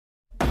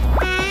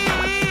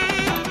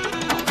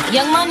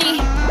Young Money.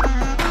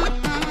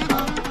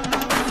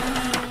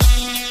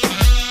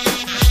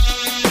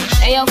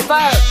 Ayo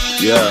Ferg.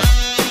 Yeah.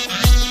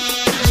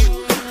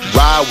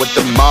 Ride with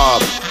the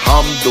mob,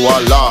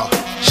 Alhamdulillah.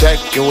 Check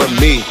in with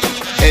me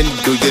and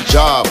do your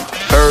job.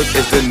 Ferg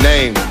is the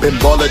name, Ben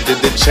Baller did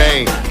the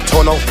chain.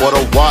 Tono for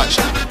the watch,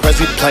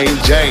 Prezi plain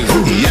Jane.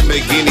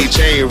 Yamagini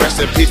chain,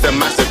 rest in peace to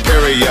my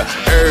superior.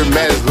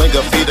 Hermes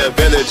Linga feed a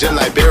village in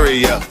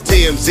Liberia.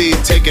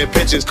 TMZ taking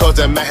pictures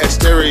causing my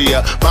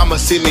hysteria. Mama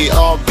see me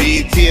on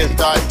BT and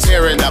start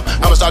tearing up.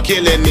 I'ma start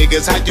killing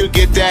niggas, how you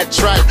get that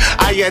tripe?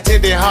 I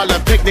attended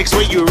Harlem picnics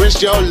where you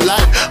risk your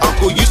life.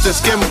 Uncle used to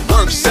skim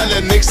work,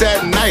 selling nicks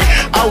at night.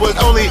 I was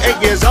only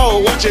 8 years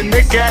old, watching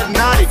Nick at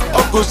night.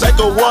 Uncle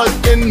Psycho was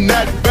in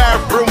that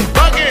bathroom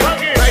bucket.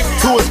 Back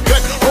to his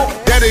gut, hope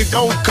daddy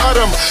don't cut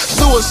him.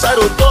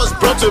 Suicidal thoughts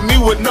brought to me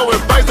with no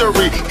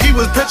advisory. He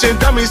was pitching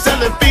dummies,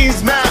 selling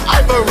fiends, mad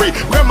ivory.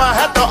 Grandma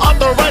had the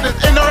arthritis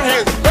in her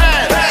hands,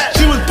 bad.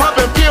 She was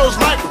popping pills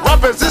like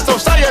rappers in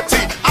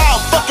society.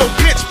 I'll fuck your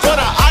bitch for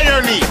the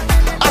irony.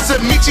 I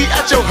said meet you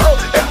at your hoe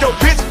if your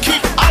bitch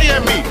keep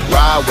eyeing me.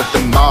 Ride with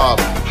the mob,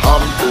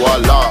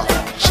 Alhamdulillah.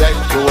 Check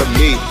you and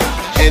me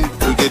and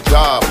do your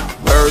job.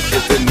 Ferg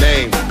is the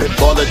name, Ben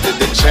Baller did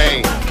the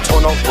chain.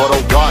 Tono for the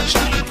watch,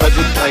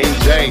 Prezi plain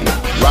Jane.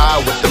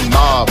 Ride with the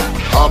mob,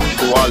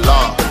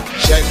 Alhamdulillah.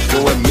 Check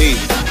you and me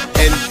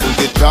and do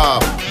your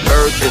job.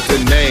 Ferg is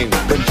the name,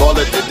 Ben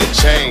Baller did the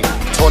chain.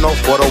 Tono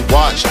for the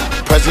watch,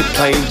 Prezi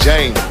plain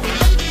Jane.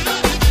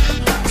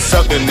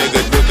 Suck a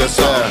nigga, dig a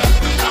song.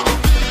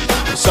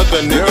 Suck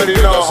a nigga,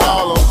 dig a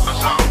song.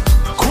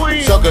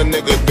 Suck a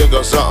nigga, dig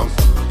a something.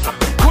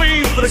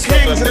 For the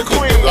kings and the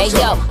queens. Hey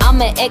yo,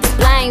 I'ma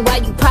explain why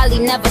you probably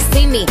never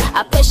see me.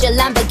 I push a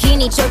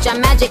Lamborghini, church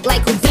on magic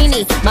like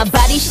Houdini. My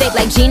body shaped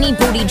like genie,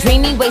 booty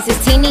dreamy, waist is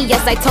teeny.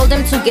 Yes, I told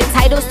him to get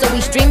titles so he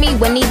stream me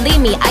when he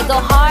leave me. I go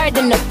hard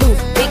in the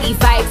booth, Biggie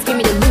vibes, give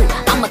me the loot.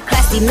 I'm a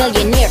classy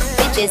millionaire,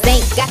 bitches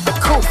ain't got the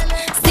couth.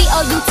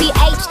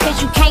 C-O-U-T-H, cause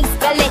you can't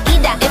spell it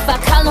either. If I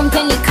call him,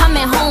 then he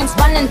coming home,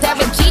 running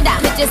Derek Jeter.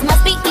 Bitches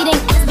must be eating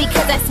ass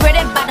because I swear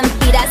that bottom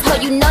feed us. Oh,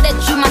 you know that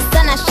you my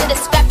son, I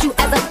should've scrapped you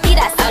as a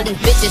fetus. All these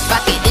bitches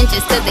rockin'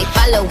 inches cause they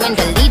followin'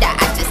 the leader.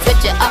 I just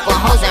switch it up on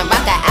hoes and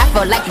rock a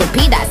afro like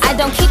Lupitas. I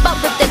don't keep up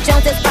with the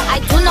Joneses, but I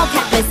do know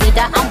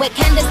Capizita. I'm with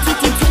Candace,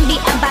 Titi, Timby,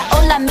 and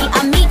Viola, mi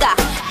amiga.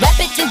 Rap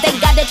bitches, they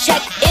gotta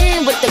check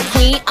in with the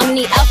queen. I'm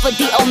the alpha,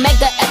 the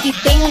omega,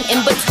 everything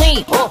in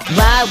between. Oh,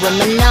 ride with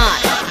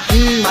Minaj,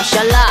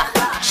 mashallah.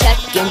 Check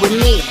in with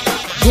me,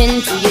 then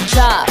do your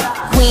job.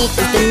 Queen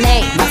is the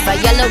name, my fire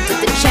yellow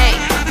with the chain.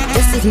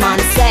 This is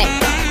Monse,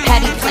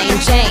 Patty plain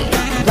Jane.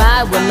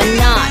 Ride with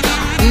Minaj,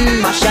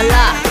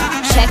 mashallah.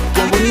 Check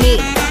in with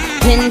me,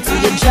 then do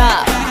your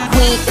job.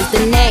 Queen is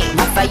the name,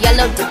 my fire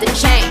yellow with the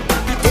chain.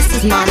 This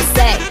is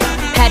Monse,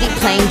 Patty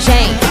plain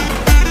Jane.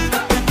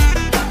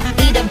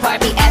 Eat a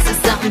Barbie ass or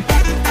something.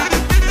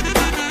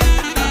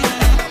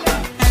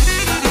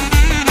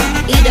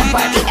 Eat a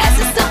Barbie ass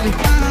or something.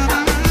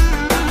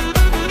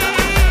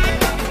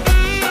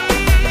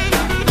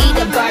 Eat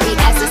a Barbie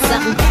ass or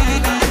something.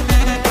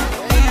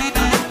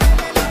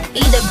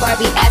 Eat a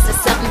Barbie ass or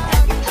something.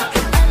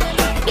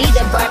 Eat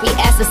a Barbie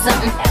ass or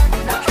something.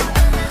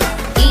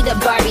 Eat a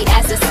Barbie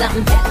ass or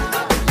something.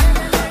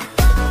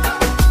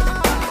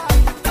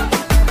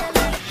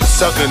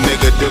 Suck a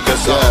nigga, dig a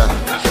song.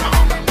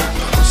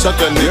 Suck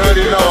a nigga,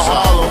 dig a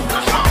song.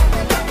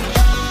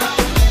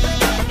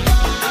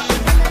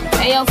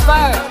 Ayo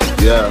Ferg.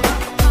 Yeah.